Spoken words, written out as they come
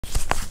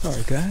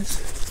Alright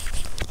guys,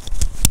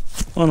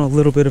 on a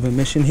little bit of a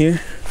mission here.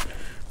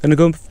 Gonna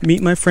go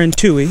meet my friend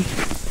Twohy,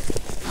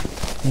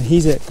 and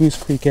he's at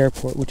Goose Creek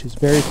Airport, which is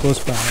very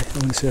close by.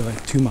 I'm gonna say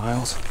like 2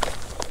 miles.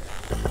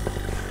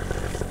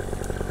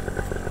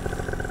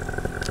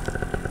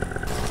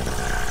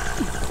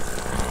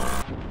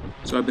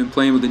 So I've been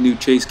playing with a new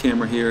chase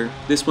camera here.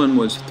 This one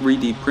was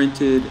 3D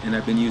printed, and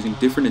I've been using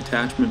different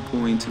attachment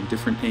points and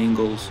different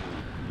angles,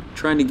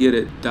 trying to get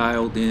it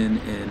dialed in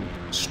and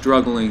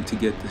struggling to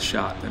get the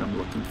shot that I'm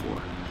looking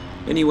for.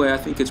 Anyway, I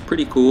think it's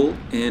pretty cool,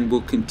 and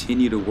we'll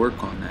continue to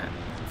work on that.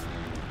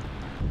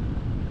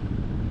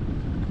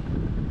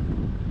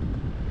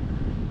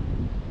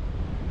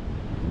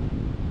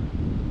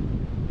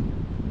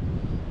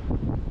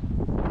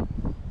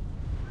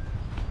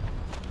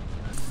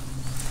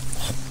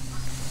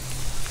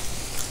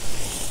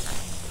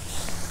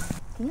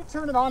 Can you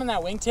turn it on in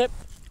that wingtip?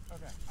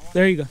 Okay.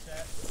 There you go.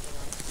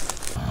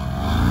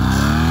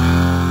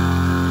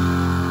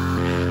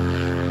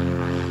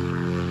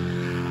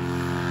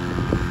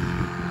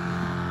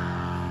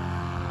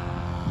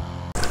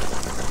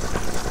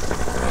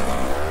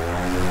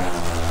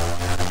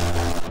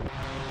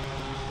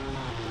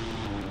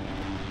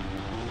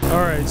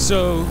 Alright,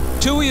 so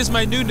Twohy is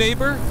my new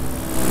neighbor.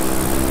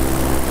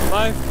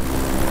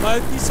 My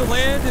piece of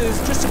land is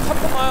just a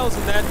couple miles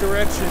in that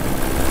direction.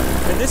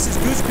 And this is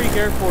Goose Creek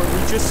Airport. We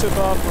just took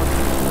off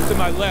to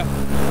my left.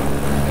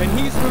 And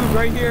he's moved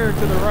right here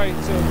to the right.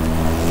 So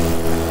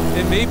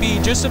it may be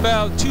just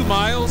about 2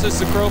 miles as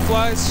the crow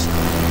flies.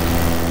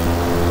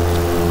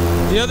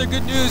 The other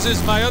good news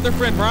is my other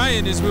friend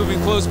Ryan is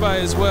moving close by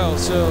as well.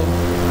 So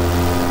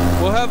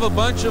we'll have a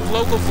bunch of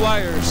local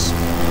flyers.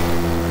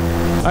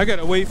 I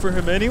gotta wait for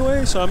him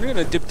anyway, so I'm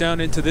gonna dip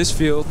down into this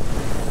field.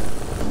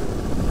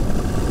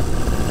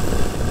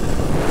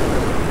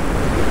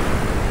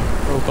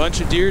 A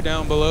bunch of deer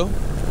down below.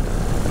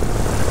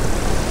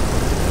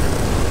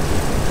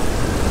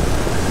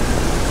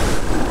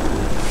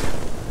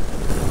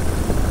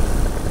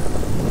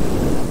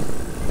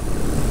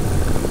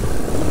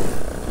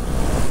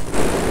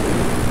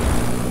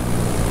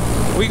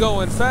 We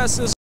going fast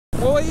as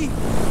boy.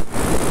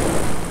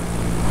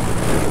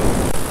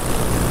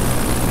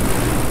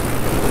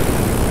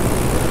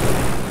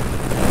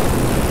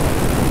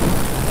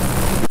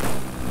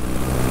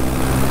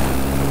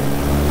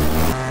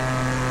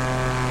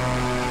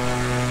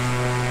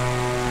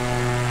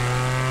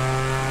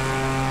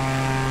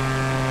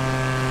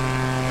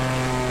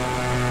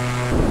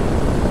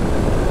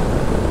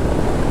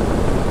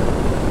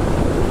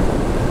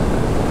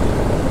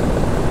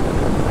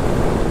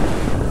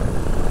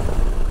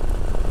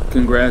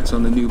 Congrats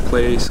on the new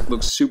place. It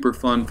looks super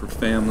fun for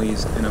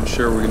families, and I'm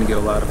sure we're going to get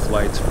a lot of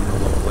flights from the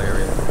local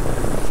area.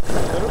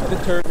 Look at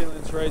the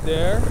turbulence right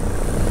there.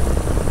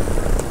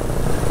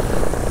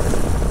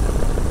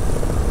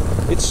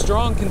 It's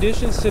strong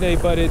conditions today,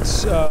 but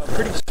it's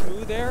pretty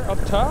smooth there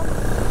up top.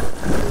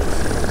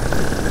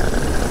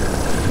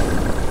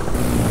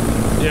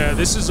 Yeah,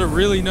 this is a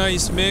really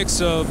nice mix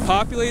of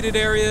populated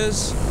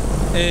areas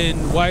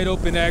and wide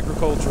open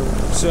agriculture.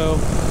 So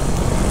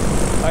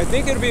I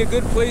think it'll be a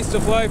good place to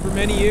fly for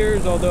many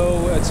years,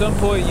 although at some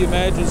point you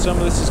imagine some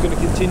of this is going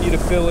to continue to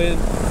fill in.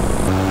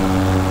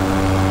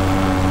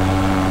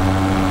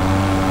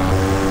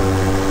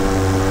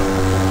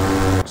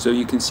 So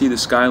you can see the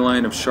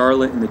skyline of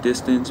Charlotte in the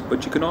distance,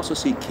 but you can also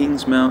see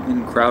Kings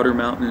Mountain, Crowder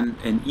Mountain,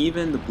 and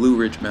even the Blue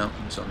Ridge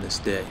Mountains on this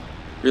day.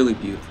 Really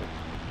beautiful.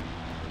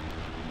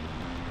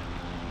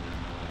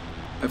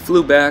 I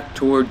flew back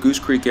toward Goose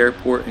Creek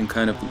Airport and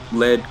kind of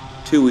led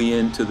Twohy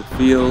into the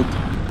field.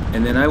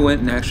 And then I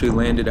went and actually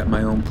landed at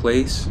my own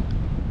place.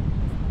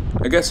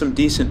 I got some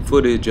decent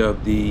footage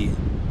of the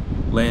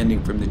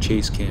landing from the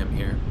chase cam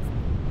here.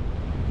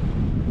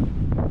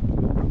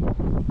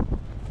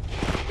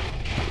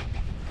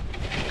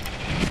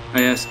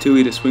 I asked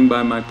Twohy to swing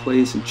by my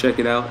place and check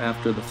it out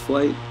after the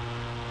flight,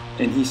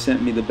 and he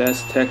sent me the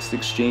best text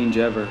exchange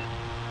ever.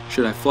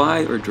 Should I fly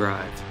or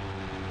drive?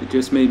 It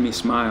just made me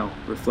smile,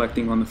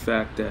 reflecting on the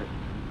fact that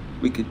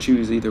we could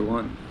choose either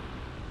one.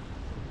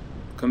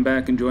 Come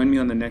back and join me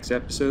on the next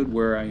episode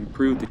where I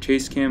improve the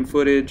chase cam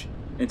footage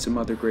and some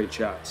other great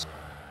shots.